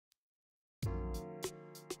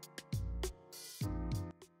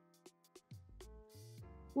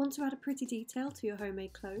Want to add a pretty detail to your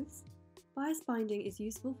homemade clothes? Bias binding is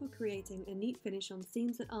useful for creating a neat finish on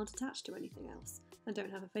seams that aren't attached to anything else and don't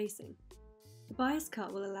have a facing. The bias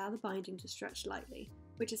cut will allow the binding to stretch lightly,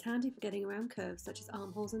 which is handy for getting around curves such as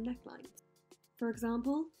armholes and necklines. For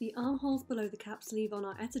example, the armholes below the cap sleeve on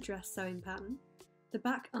our Etta dress sewing pattern, the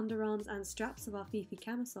back underarms and straps of our Fifi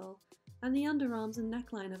camisole, and the underarms and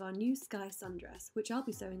neckline of our new Sky sundress, which I'll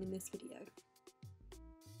be sewing in this video.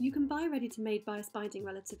 You can buy ready-to-made bias binding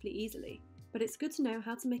relatively easily, but it's good to know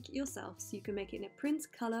how to make it yourself so you can make it in a print,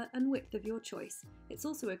 colour and width of your choice. It's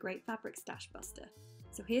also a great fabric stash buster.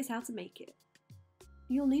 So here's how to make it.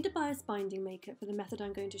 You'll need a bias binding maker for the method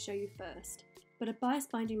I'm going to show you first, but a bias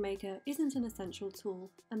binding maker isn't an essential tool,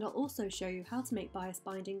 and I'll also show you how to make bias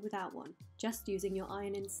binding without one, just using your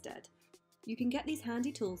iron instead. You can get these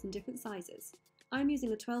handy tools in different sizes. I'm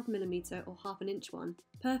using a 12mm or 1/2 inch one,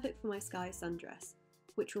 perfect for my Sky sundress,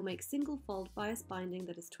 which will make single fold bias binding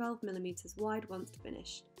that is 12mm wide once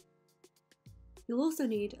finished. You'll also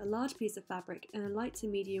need a large piece of fabric and a light to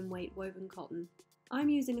medium weight woven cotton. I'm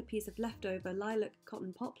using a piece of leftover lilac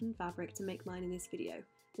cotton poplin fabric to make mine in this video.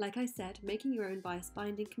 Like I said, making your own bias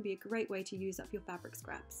binding can be a great way to use up your fabric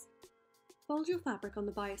scraps. Fold your fabric on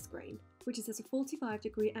the bias grain, which is at a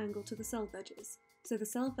 45-degree angle to the self edges, so the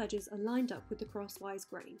self edges are lined up with the crosswise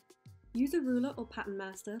grain. Use a ruler or pattern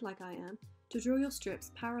master, like I am, to draw your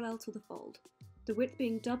strips parallel to the fold, the width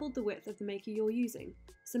being double the width of the maker you're using,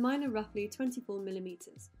 so mine are roughly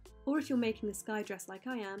 24mm. Or if you're making a Sky dress like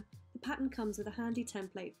I am, the pattern comes with a handy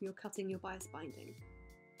template for your cutting your bias binding.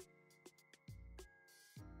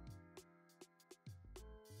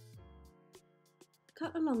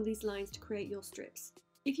 Cut along these lines to create your strips.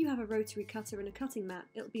 If you have a rotary cutter and a cutting mat,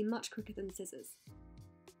 it'll be much quicker than scissors.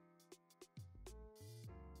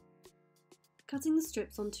 Cutting the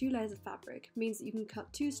strips on 2 layers of fabric means that you can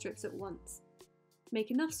cut 2 strips at once. Make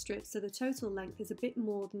enough strips so the total length is a bit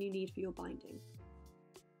more than you need for your binding.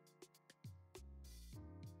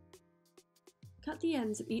 Cut the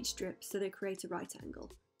ends of each strip so they create a right angle.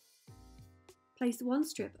 Place one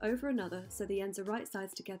strip over another so the ends are right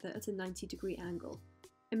sides together at a 90-degree angle.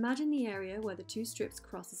 Imagine the area where the 2 strips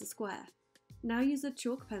cross as a square. Now use a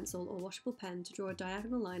chalk pencil or washable pen to draw a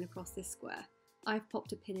diagonal line across this square. I've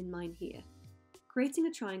popped a pin in mine here, creating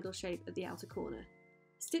a triangle shape at the outer corner.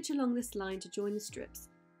 Stitch along this line to join the strips,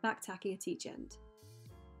 back tacking at each end.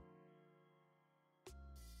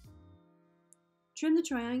 Trim the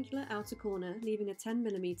triangular outer corner, leaving a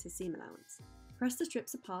 10mm seam allowance. Press the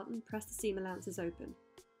strips apart and press the seam allowances open.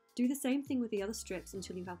 Do the same thing with the other strips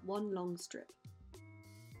until you have one long strip.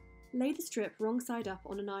 Lay the strip wrong side up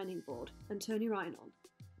on an ironing board and turn your iron on.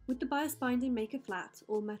 With the bias binding maker flat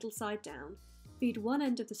or metal side down, feed one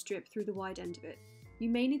end of the strip through the wide end of it. You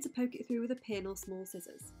may need to poke it through with a pin or small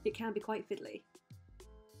scissors. It can be quite fiddly.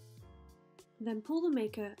 Then pull the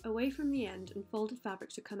maker away from the end and fold the fabric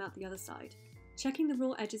to come out the other side. Checking the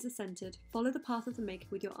raw edges are centered, follow the path of the maker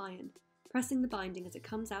with your iron, pressing the binding as it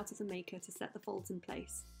comes out of the maker to set the folds in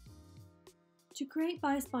place. To create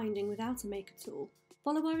bias binding without a maker tool,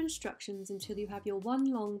 follow our instructions until you have your one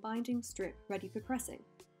long binding strip ready for pressing.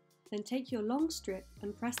 Then take your long strip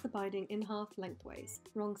and press the binding in half lengthways,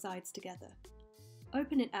 wrong sides together.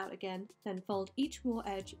 Open it out again, then fold each raw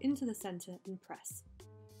edge into the centre and press.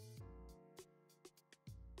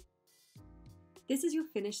 This is your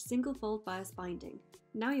finished single fold bias binding.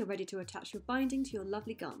 Now you're ready to attach your binding to your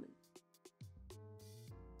lovely garment.